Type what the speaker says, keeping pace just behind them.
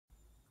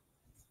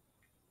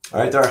All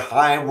right, there.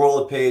 Hi,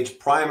 Roll Page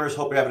Primers.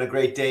 Hope you're having a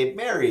great day.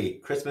 Merry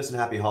Christmas and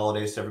happy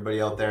holidays to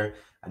everybody out there.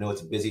 I know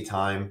it's a busy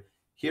time.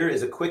 Here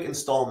is a quick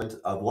installment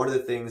of one of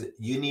the things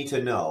you need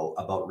to know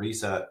about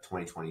Resa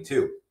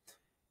 2022.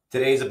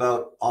 Today's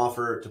about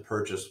offer to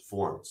purchase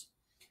forms.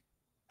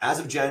 As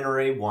of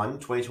January 1,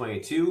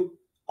 2022,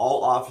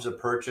 all offers of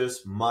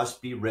purchase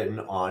must be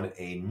written on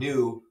a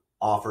new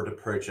offer to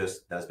purchase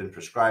that has been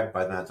prescribed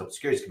by the Manitoba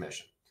Securities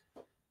Commission.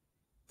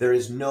 There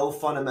is no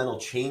fundamental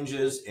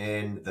changes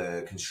in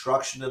the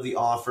construction of the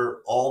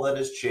offer. All that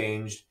has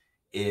changed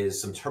is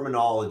some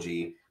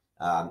terminology.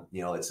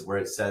 It's where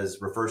it says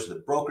refers to the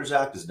Brokers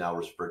Act is now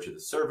referred to the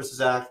Services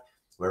Act,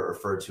 where it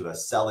referred to a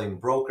selling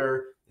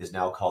broker is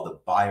now called the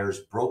buyer's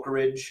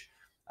brokerage.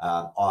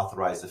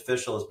 Authorized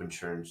official has been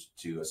changed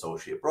to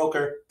associate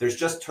broker. There's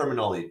just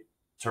terminology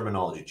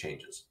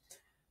changes.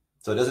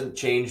 So it doesn't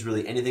change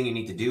really anything you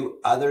need to do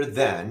other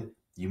than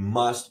you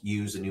must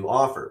use a new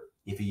offer.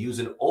 If you use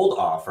an old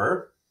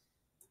offer,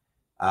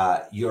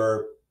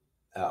 your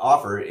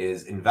offer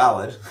is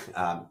invalid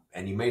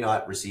and you may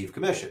not receive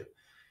commission.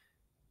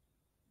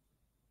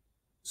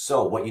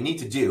 So what you need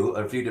to do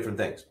are a few different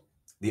things.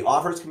 The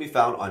offers can be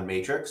found on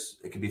Matrix.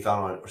 It can be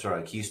found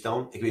on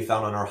Keystone. It can be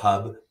found on our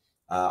hub.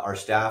 Our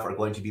staff are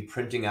going to be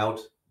printing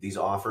out these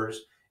offers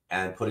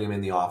and putting them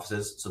in the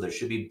offices. So there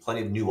should be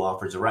plenty of new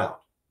offers around.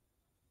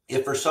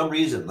 If for some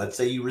reason, let's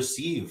say you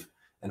receive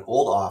an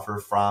old offer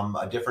from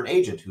a different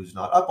agent who's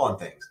not up on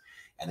things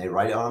and they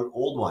write on an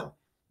old one,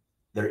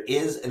 there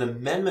is an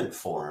amendment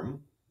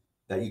form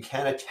that you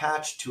can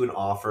attach to an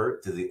offer,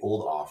 to the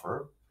old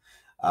offer,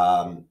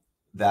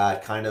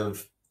 that kind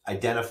of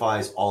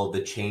identifies all of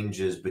the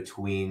changes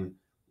between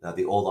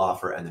the old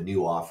offer and the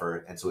new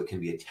offer, and so it can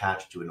be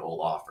attached to an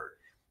old offer.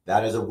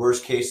 That is a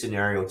worst case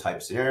scenario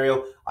type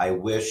scenario. I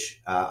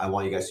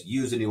want you guys to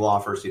use a new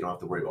offer so you don't have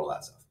to worry about all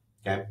that stuff,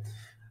 okay?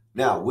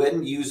 Now,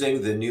 when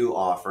using the new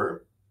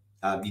offer,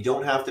 you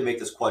don't have to make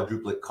this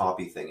quadruplet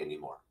copy thing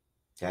anymore,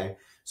 okay?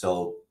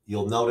 So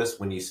you'll notice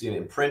when you see it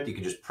in print, you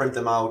can just print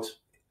them out,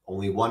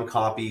 only one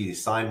copy, you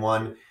sign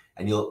one,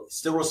 and you're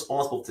still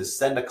responsible to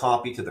send a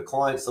copy to the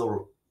client,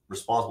 still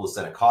responsible to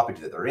send a copy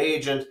to their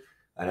agent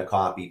and a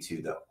copy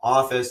to the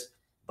office,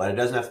 but it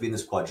doesn't have to be in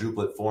this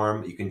quadruplet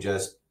form. You can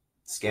just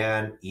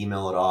scan,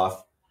 email it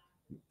off,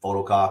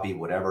 photocopy,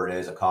 whatever it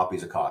is, a copy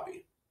is a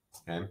copy,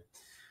 okay?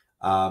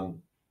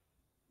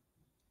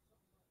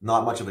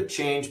 Not much of a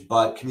change,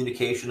 but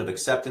communication of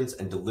acceptance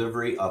and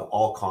delivery of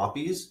all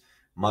copies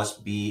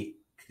must be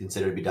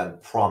considered to be done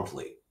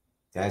promptly.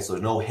 Okay, so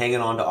there's no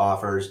hanging on to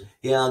offers.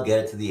 Yeah, I'll get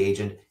it to the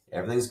agent.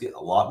 A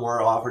lot more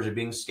offers are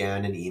being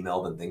scanned and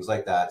emailed and things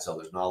like that. So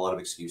there's not a lot of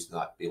excuse to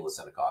not be able to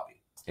send a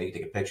copy. Okay, you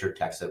take a picture,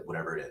 text it,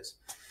 whatever it is.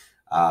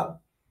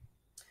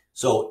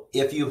 So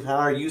if you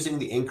are using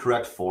the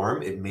incorrect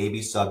form, it may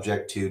be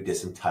subject to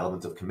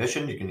disentitlement of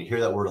commission. You're going to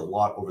hear that word a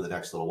lot over the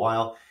next little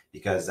while,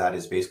 because that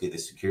is basically the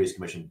Securities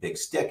Commission big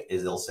stick,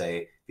 is they'll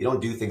say, if you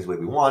don't do things the way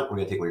we want, we're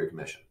going to take away your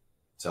commission.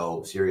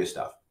 So serious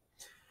stuff.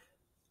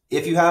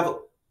 If you have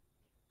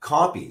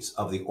copies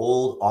of the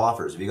old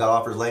offers, if you got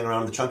offers laying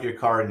around in the trunk of your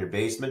car in your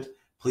basement,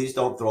 please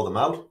don't throw them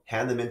out.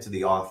 Hand them into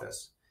the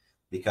office,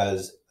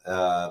 because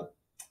the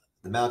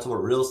Manitoba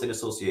Real Estate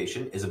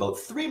Association is about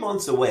 3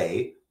 months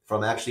away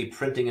from actually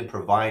printing and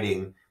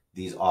providing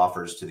these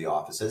offers to the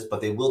offices,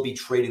 but they will be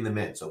trading them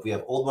in. So if we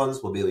have old ones,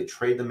 we'll be able to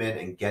trade them in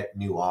and get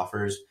new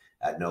offers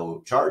at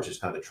no charge. It's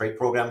kind of a trade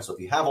program. So if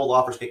you have old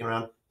offers kicking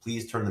around,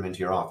 please turn them into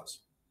your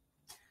office.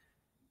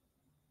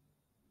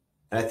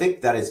 And I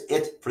think that is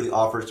it for the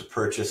offers to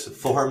purchase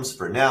forms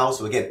for now.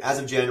 So again, as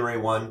of January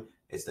 1,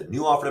 it's the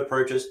new offer to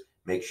purchase.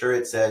 Make sure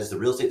it says the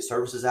Real Estate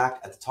Services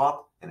Act at the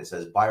top and it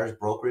says buyer's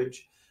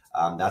brokerage.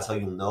 That's how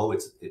you'll know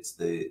it's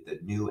the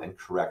new and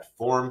correct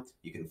form.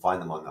 You can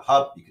find them on the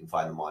hub, you can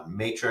find them on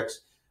Matrix,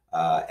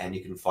 and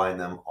you can find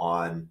them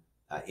on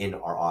in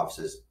our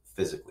offices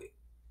physically.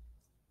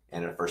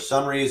 And if for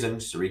some reason,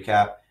 just to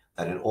recap,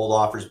 that an old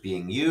offer is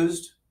being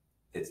used,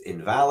 it's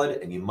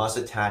invalid, and you must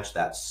attach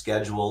that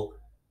schedule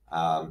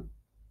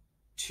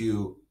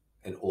to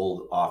an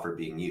old offer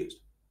being used.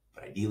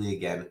 But ideally,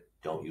 again,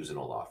 don't use an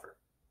old offer.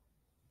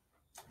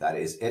 That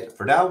is it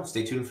for now.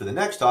 Stay tuned for the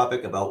next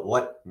topic about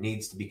what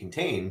needs to be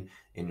contained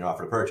in your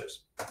offer to purchase.